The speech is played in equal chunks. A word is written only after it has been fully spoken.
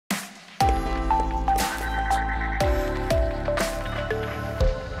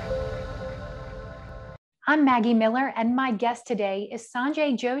I'm Maggie Miller, and my guest today is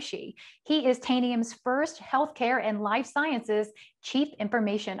Sanjay Joshi. He is Tanium's first healthcare and life sciences Chief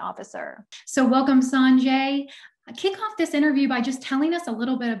Information Officer. So welcome, Sanjay. Kick off this interview by just telling us a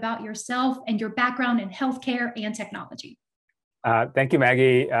little bit about yourself and your background in healthcare and technology. Thank you,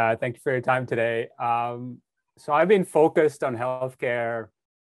 Maggie. Thank you for your time today. So I've been focused on healthcare,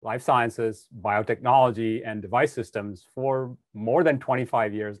 life sciences, biotechnology, and device systems for more than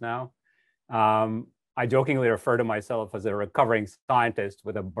 25 years now. I jokingly refer to myself as a recovering scientist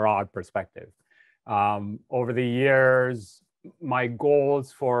with a broad perspective. Over the years, my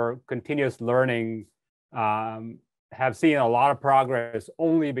goals for continuous learning have seen a lot of progress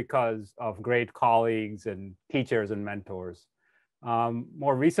only because of great colleagues and teachers and mentors.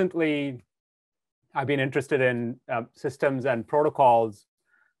 More recently, I've been interested in systems and protocols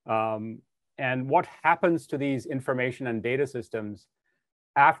and what happens to these information and data systems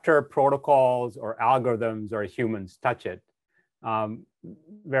after protocols or algorithms or humans touch it.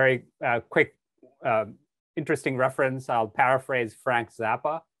 Very quick, interesting reference. I'll paraphrase Frank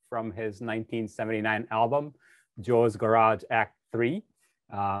Zappa from his 1979 album, Joe's Garage Act 3.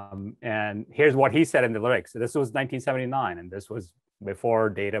 And here's what he said in the lyrics. This was 1979, and this was before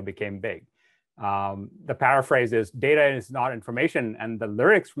data became big. The paraphrase is, data is not information. And the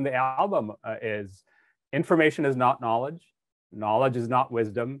lyrics from the album is, information is not knowledge. Knowledge is not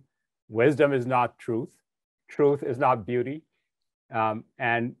wisdom. Wisdom is not truth. Truth is not beauty.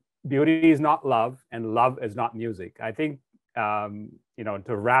 And beauty is not love. And love is not music. I think, to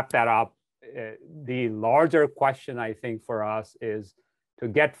wrap that up, the larger question, I think, for us is to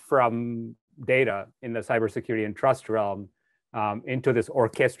get from data in the cybersecurity and trust realm into this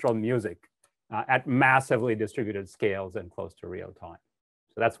orchestral music at massively distributed scales and close to real time.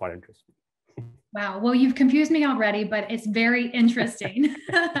 So that's what interests me. Wow. Well, you've confused me already, but it's very interesting.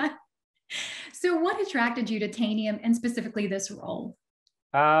 So what attracted you to Tanium and specifically this role?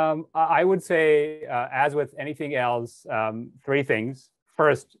 I would say, as with anything else, three things.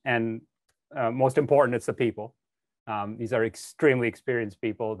 First, and most important, it's the people. These are extremely experienced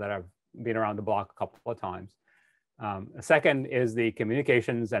people that have been around the block a couple of times. Second is the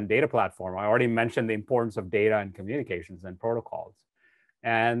communications and data platform. I already mentioned the importance of data and communications and protocols.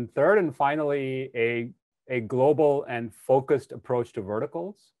 And third and finally, a global and focused approach to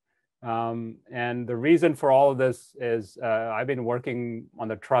verticals. And the reason for all of this is I've been working on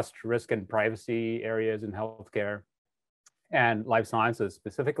the trust, risk, and privacy areas in healthcare and life sciences,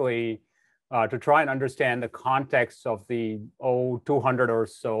 specifically to try and understand the context of the 200 or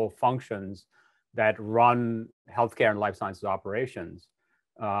so functions that run healthcare and life sciences operations.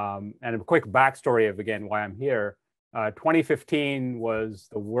 And a quick backstory of, again, why I'm here. 2015 was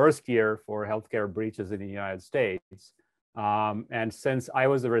the worst year for healthcare breaches in the United States. And since I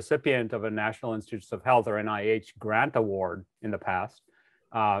was the recipient of a National Institutes of Health, or NIH, grant award in the past,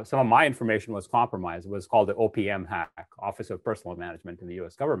 some of my information was compromised. It was called the OPM hack, Office of Personnel Management in the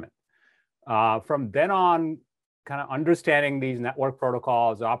US government. From then on, kind of understanding these network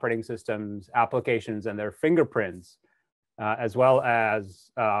protocols, operating systems, applications, and their fingerprints, as well as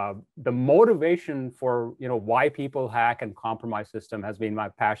the motivation for why people hack and compromise system has been my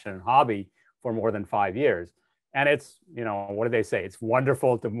passion and hobby for more than 5 years. And it's, what do they say? It's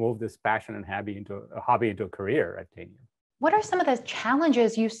wonderful to move this passion and hobby into a career at Tanium. What are some of the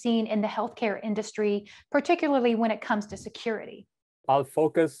challenges you've seen in the healthcare industry, particularly when it comes to security? I'll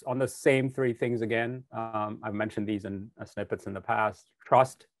focus on the same three things again. I've mentioned these in snippets in the past: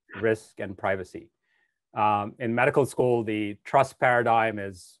 trust, risk, and privacy. In medical school, the trust paradigm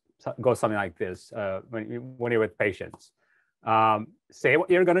goes something like this. When you're with patients, say what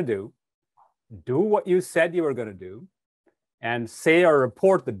you're going to do what you said you were going to do, and say or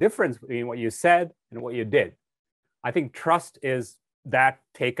report the difference between what you said and what you did. I think trust is that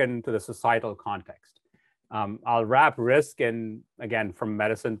taken to the societal context. I'll wrap risk in, again, from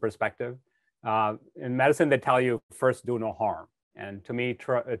medicine perspective. In medicine, they tell you first do no harm. And to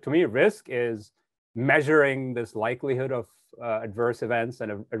me, risk is measuring this likelihood of adverse events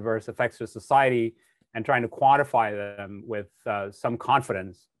and adverse effects to society and trying to quantify them with some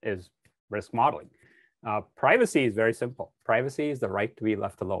confidence is risk modeling. Privacy is very simple. Privacy is the right to be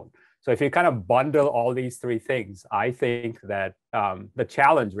left alone. So if you kind of bundle all these three things, I think that the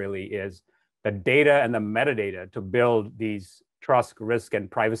challenge really is the data and the metadata to build these trust, risk, and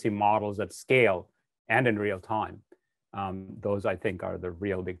privacy models at scale and in real time. Those, I think, are the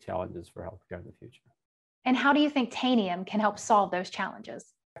real big challenges for healthcare in the future. And how do you think Tanium can help solve those challenges?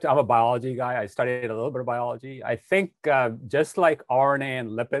 I'm a biology guy. I studied a little bit of biology. I think just like RNA and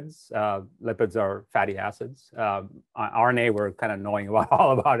lipids, lipids are fatty acids. RNA, we're kind of knowing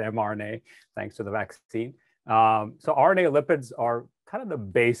all about mRNA, thanks to the vaccine. So RNA lipids are kind of the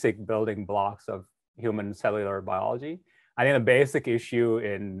basic building blocks of human cellular biology. I think the basic issue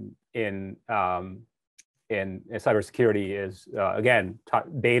in cybersecurity is, again,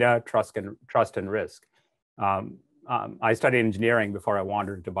 data, trust and risk. I studied engineering before I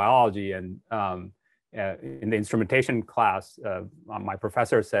wandered into biology, and in the instrumentation class, my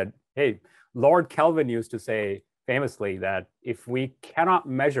professor said, hey, Lord Kelvin used to say famously that if we cannot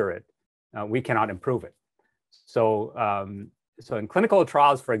measure it, we cannot improve it. So, so in clinical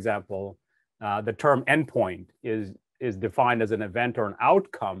trials, for example, the term endpoint is defined as an event or an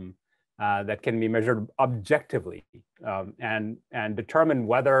outcome that can be measured objectively and determine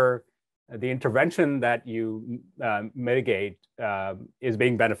whether the intervention that you mitigate is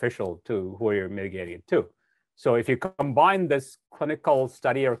being beneficial to who you're mitigating it to. So if you combine this clinical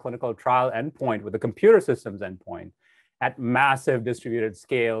study or clinical trial endpoint with the computer systems endpoint at massive distributed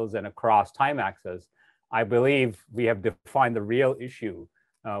scales and across time axes, I believe we have defined the real issue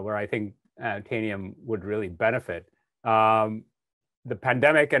where I think Tanium would really benefit. The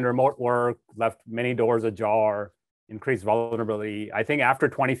pandemic and remote work left many doors ajar, increased vulnerability. I think after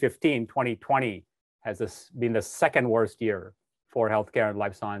 2015, 2020 has been the second worst year for healthcare and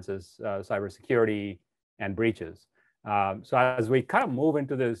life sciences, cybersecurity and breaches. So as we kind of move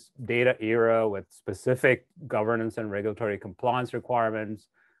into this data era with specific governance and regulatory compliance requirements,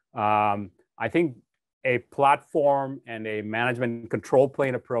 I think a platform and a management control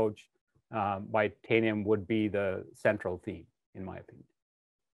plane approach by Tanium would be the central theme, in my opinion.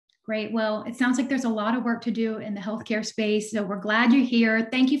 Great. Well, it sounds like there's a lot of work to do in the healthcare space. So we're glad you're here.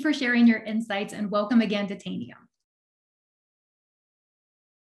 Thank you for sharing your insights and welcome again to Tanium.